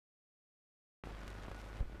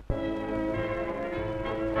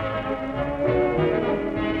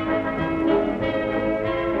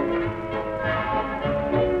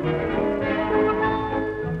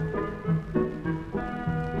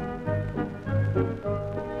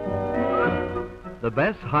The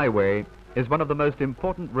Bass Highway is one of the most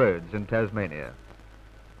important roads in Tasmania.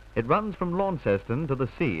 It runs from Launceston to the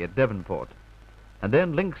sea at Devonport, and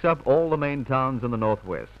then links up all the main towns in the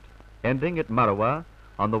northwest, ending at Marawa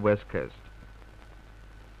on the west coast.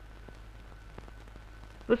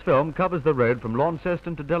 This film covers the road from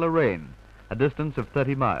Launceston to Deloraine, a distance of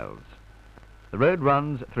 30 miles. The road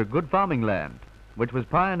runs through good farming land, which was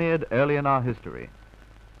pioneered early in our history.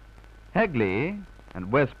 Hagley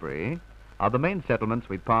and Westbury are the main settlements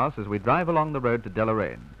we pass as we drive along the road to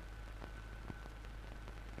Deloraine.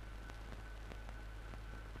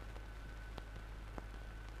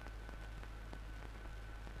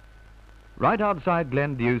 Right outside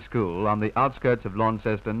Glendew School, on the outskirts of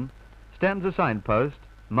Launceston, stands a signpost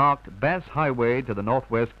marked Bass Highway to the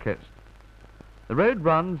northwest coast. The road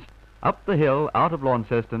runs up the hill out of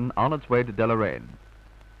Launceston on its way to Deloraine.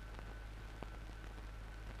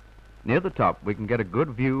 Near the top we can get a good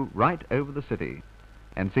view right over the city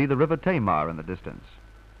and see the River Tamar in the distance.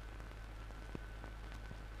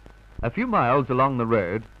 A few miles along the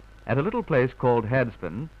road, at a little place called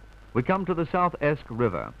Hadspen, we come to the South Esk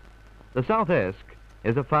River. The South Esk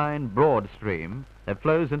is a fine broad stream that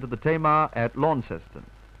flows into the Tamar at Launceston.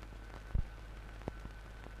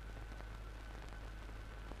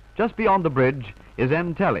 Just beyond the bridge is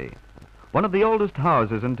Entelly, one of the oldest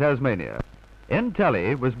houses in Tasmania.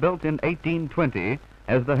 Entelly was built in 1820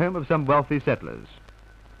 as the home of some wealthy settlers.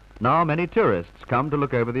 Now many tourists come to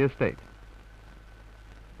look over the estate.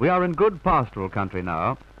 We are in good pastoral country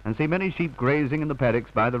now and see many sheep grazing in the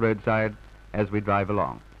paddocks by the roadside as we drive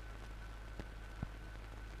along.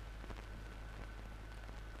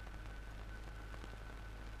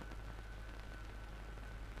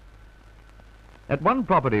 At one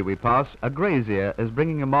property we pass, a grazier is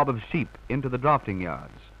bringing a mob of sheep into the drafting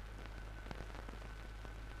yards.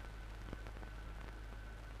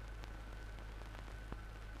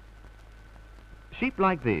 Sheep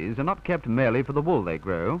like these are not kept merely for the wool they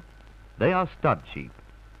grow. They are stud sheep.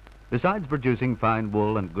 Besides producing fine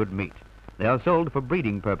wool and good meat, they are sold for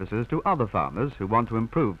breeding purposes to other farmers who want to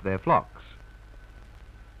improve their flocks.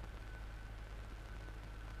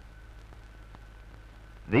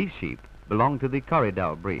 These sheep belong to the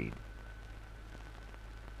Corriedale breed.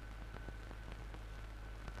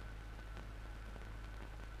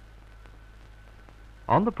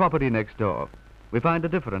 On the property next door, we find a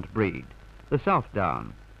different breed, the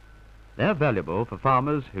Southdown. They're valuable for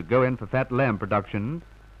farmers who go in for fat lamb production,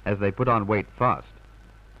 as they put on weight fast.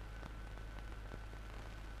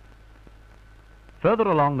 Further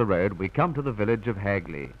along the road, we come to the village of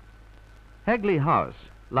Hagley. Hagley House,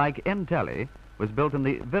 like Entelly, was built in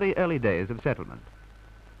the very early days of settlement.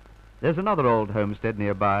 There's another old homestead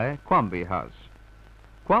nearby, Quamby House.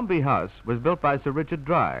 Quamby House was built by Sir Richard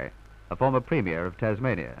Dry, a former Premier of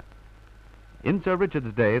Tasmania. In Sir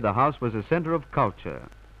Richard's day, the house was a centre of culture,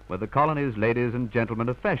 where the colony's ladies and gentlemen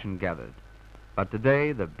of fashion gathered. But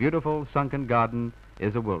today, the beautiful sunken garden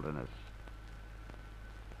is a wilderness.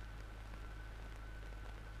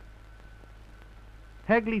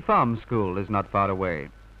 Hagley Farm School is not far away.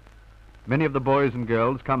 Many of the boys and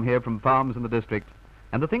girls come here from farms in the district,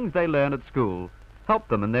 and the things they learn at school help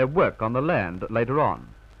them in their work on the land later on.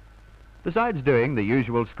 Besides doing the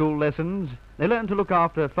usual school lessons, they learn to look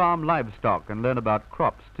after farm livestock and learn about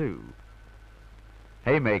crops too.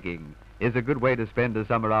 Haymaking is a good way to spend a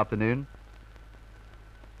summer afternoon.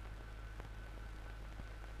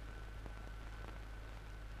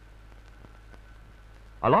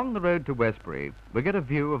 Along the road to Westbury, we get a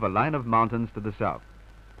view of a line of mountains to the south.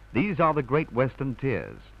 These are the Great Western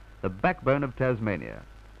Tiers, the backbone of Tasmania.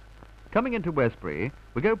 Coming into Westbury,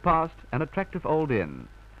 we go past an attractive old inn,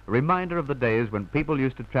 a reminder of the days when people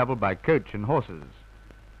used to travel by coach and horses.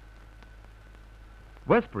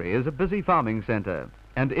 Westbury is a busy farming centre,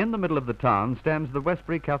 and in the middle of the town stands the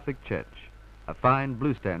Westbury Catholic Church, a fine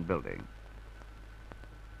bluestone building.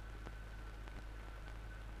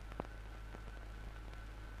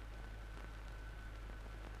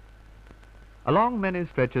 Along many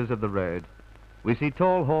stretches of the road, we see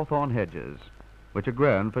tall hawthorn hedges, which are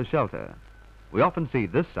grown for shelter. We often see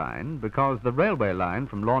this sign because the railway line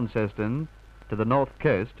from Launceston to the north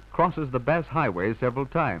coast crosses the Bass Highway several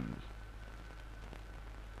times.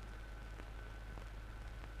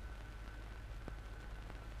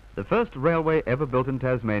 The first railway ever built in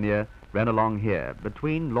Tasmania ran along here,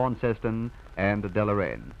 between Launceston and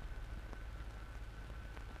Deloraine.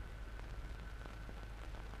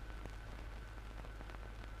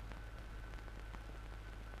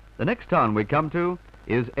 The next town we come to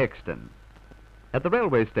is Exton. At the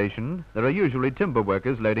railway station, there are usually timber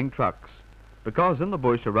workers loading trucks. because in the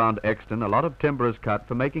bush around Exton a lot of timber is cut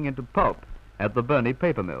for making into pulp at the Burney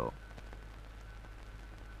paper mill.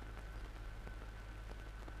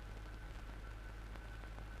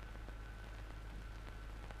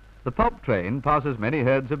 The pulp train passes many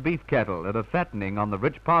herds of beef cattle that are fattening on the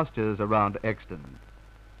rich pastures around Exton.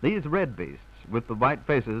 These red beasts with the white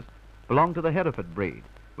faces belong to the Hereford breed,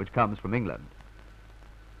 which comes from England.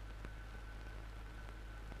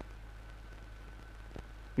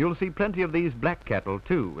 You'll see plenty of these black cattle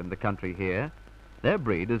too in the country here. Their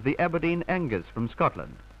breed is the Aberdeen Angus from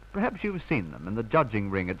Scotland. Perhaps you've seen them in the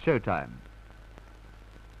judging ring at showtime.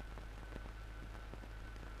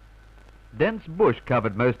 Dense bush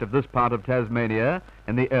covered most of this part of Tasmania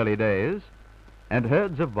in the early days, and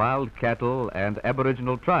herds of wild cattle and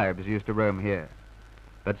aboriginal tribes used to roam here.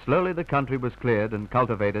 But slowly the country was cleared and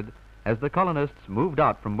cultivated as the colonists moved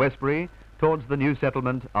out from Westbury towards the new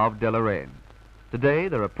settlement of Deloraine. Today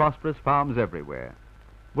there are prosperous farms everywhere.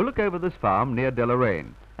 We'll look over this farm near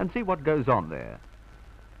Deloraine and see what goes on there.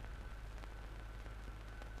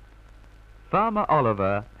 Farmer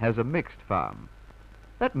Oliver has a mixed farm.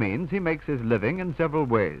 That means he makes his living in several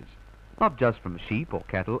ways, not just from sheep or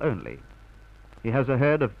cattle only. He has a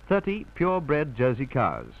herd of 30 purebred Jersey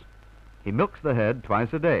cows. He milks the herd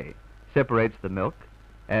twice a day, separates the milk,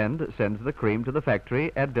 and sends the cream to the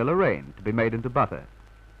factory at Deloraine to be made into butter.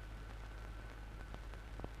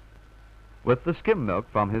 With the skim milk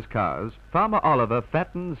from his cows, Farmer Oliver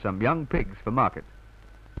fattens some young pigs for market.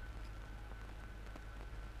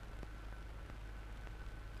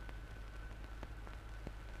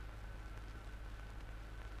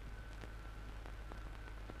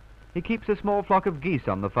 He keeps a small flock of geese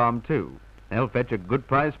on the farm too. They'll fetch a good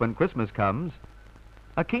price when Christmas comes.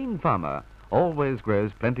 A keen farmer always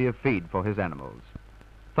grows plenty of feed for his animals.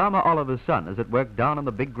 Farmer Oliver's son is at work down on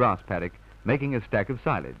the big grass paddock making a stack of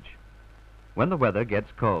silage. When the weather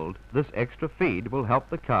gets cold, this extra feed will help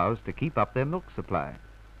the cows to keep up their milk supply.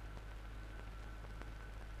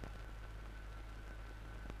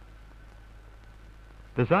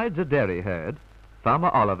 Besides a dairy herd, Farmer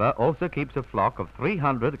Oliver also keeps a flock of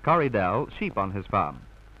 300 Corriedale sheep on his farm.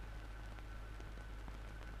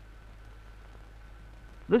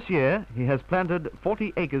 This year he has planted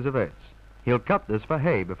 40 acres of oats. He'll cut this for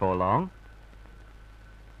hay before long.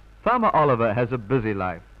 Farmer Oliver has a busy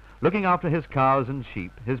life, looking after his cows and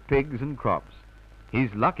sheep, his pigs and crops.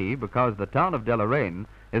 He's lucky because the town of Deloraine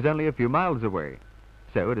is only a few miles away,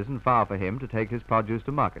 so it isn't far for him to take his produce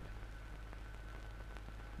to market.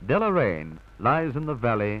 Deloraine lies in the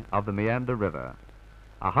valley of the Meander River.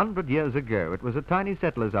 100 years ago it was a tiny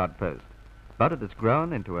settler's outpost, but it has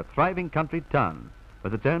grown into a thriving country town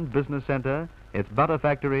with its own business centre, its butter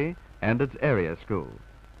factory and its area school.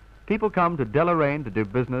 People come to Deloraine to do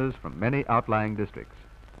business from many outlying districts.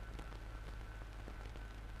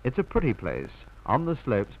 It's a pretty place on the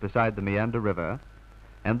slopes beside the Meander River,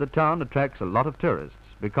 and the town attracts a lot of tourists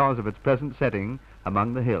because of its present setting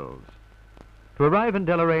among the hills. To arrive in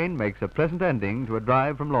Deloraine makes a pleasant ending to a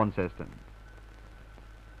drive from Launceston.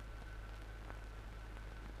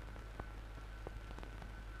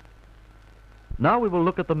 Now we will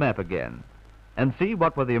look at the map again and see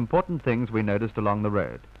what were the important things we noticed along the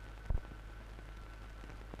road.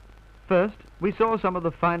 First, we saw some of the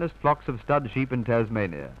finest flocks of stud sheep in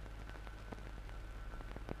Tasmania.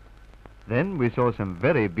 Then we saw some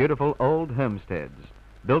very beautiful old homesteads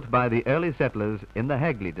built by the early settlers in the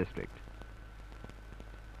Hagley district.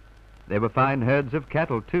 There were fine herds of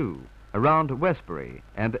cattle too around Westbury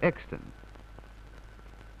and Exton.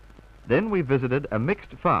 Then we visited a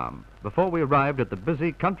mixed farm before we arrived at the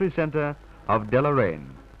busy country centre of Deloraine,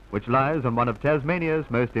 which lies on one of Tasmania's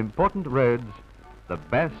most important roads, the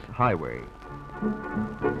Bass Highway.